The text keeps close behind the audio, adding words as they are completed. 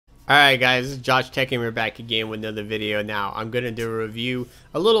Alright guys, this is Josh Tech and we're back again with another video. Now I'm gonna do a review,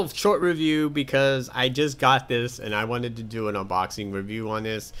 a little short review because I just got this and I wanted to do an unboxing review on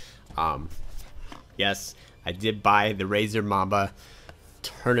this. Yes, I did buy the Razer Mamba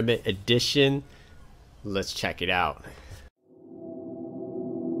Tournament Edition. Let's check it out.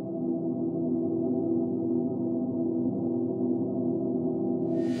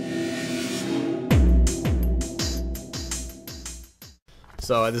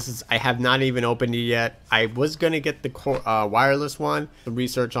 So this is, I have not even opened it yet. I was gonna get the wireless one, the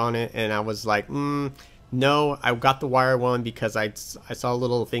research on it, and I was like, no, I got the wire one because I saw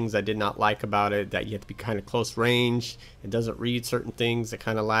little things I did not like about it, that you have to be kind of close range. It doesn't read certain things, it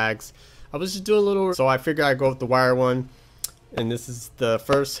kind of lags. I was just doing a little, so I figured I'd go with the wire one. And this is the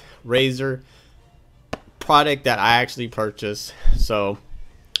first Razer product that I actually purchased. So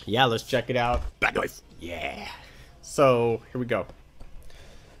yeah, let's check it out. Bad noise. Yeah. So here we go.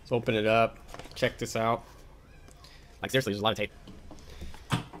 Open it up, check this out. Like seriously, there's a lot of tape.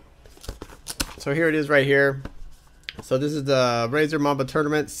 So here it is right here. So this is the Razer Mamba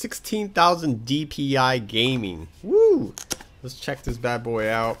Tournament 16,000 DPI gaming. Woo! Let's check this bad boy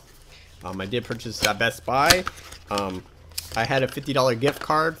out. I did purchase at Best Buy. I had a $50 gift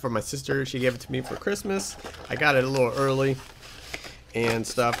card for my sister. She gave it to me for Christmas. I got it a little early and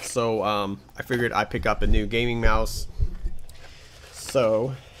stuff. So I figured I'd pick up a new gaming mouse.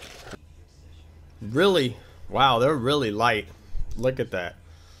 So really, wow, they're really light. Look at that.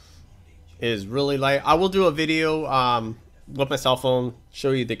 It is really light. I will do a video with my cell phone,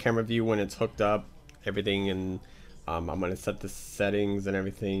 show you the camera view when it's hooked up, everything, and I'm gonna set the settings and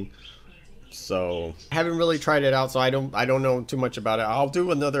everything. So I haven't really tried it out, so I don't know too much about it. I'll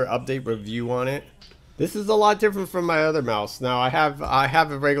do another update review on it. This is a lot different from my other mouse. Now I have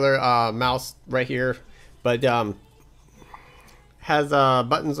a regular mouse right here, but has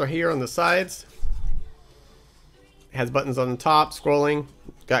buttons are here on the sides. Has buttons on the top, scrolling,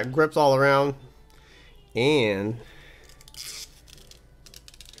 got grips all around, and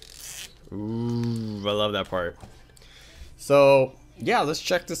ooh, I love that part. So yeah, let's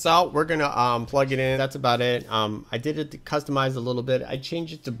check this out. We're gonna plug it in. That's about it. I did it to customize a little bit. I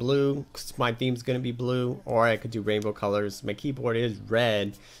changed it to blue because my theme's gonna be blue, or I could do rainbow colors. My keyboard is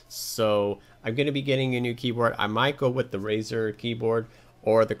red, so I'm gonna be getting a new keyboard. I might go with the Razer keyboard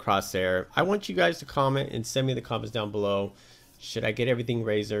or the Crosshair. I want you guys to comment and send me the comments down below. Should I get everything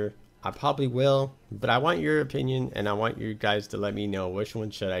Razer? I probably will, but I want your opinion and I want you guys to let me know which one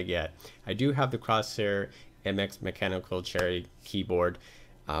should I get. I do have the Crosshair MX Mechanical Cherry keyboard.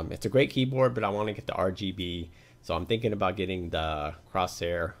 It's a great keyboard, but I want to get the RGB, so I'm thinking about getting the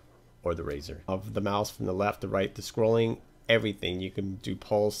Crosshair or the Razer. Of the mouse from the left to right, the scrolling, everything. You can do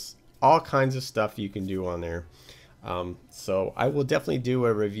pulse, all kinds of stuff you can do on there. So I will definitely do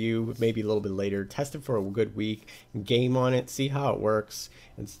a review maybe a little bit later, test it for a good week, game on it, see how it works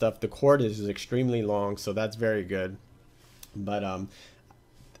and stuff. The cord is extremely long, so that's very good. But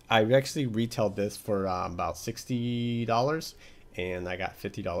I actually retailed this for about $60 and I got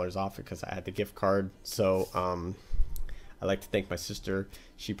 $50 off it because I had the gift card. So I'd like to thank my sister.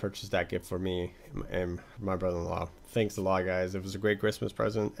 She purchased that gift for me and my brother-in-law. Thanks a lot, guys. It was a great Christmas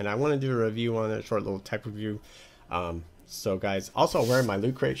present, and I want to do a review on it, a short little tech review. So guys, also wearing my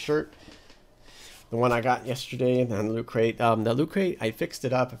Loot Crate shirt, the one I got yesterday, and then Loot Crate. The Loot Crate, I fixed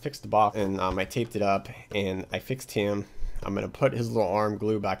it up. I fixed the box, and I taped it up, and I fixed him. I'm gonna put his little arm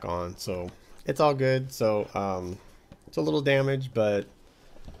glue back on, so it's all good. So it's a little damaged, but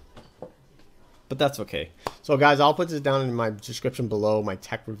that's okay. So guys, I'll put this down in my description below, my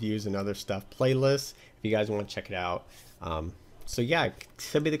tech reviews and other stuff playlist, if you guys want to check it out. So yeah,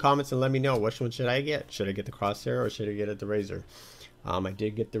 send me the comments and let me know which one should I get. Should I get the Crosshair or should I get the Razer? I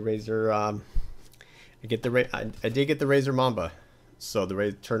did get the Razer. I did get the Razer Mamba, so the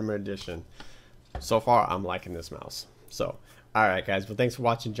Razer Tournament Edition. So far, I'm liking this mouse. So, all right, guys. Well, thanks for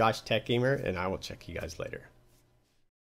watching Josh Tech Gamer, and I will check you guys later.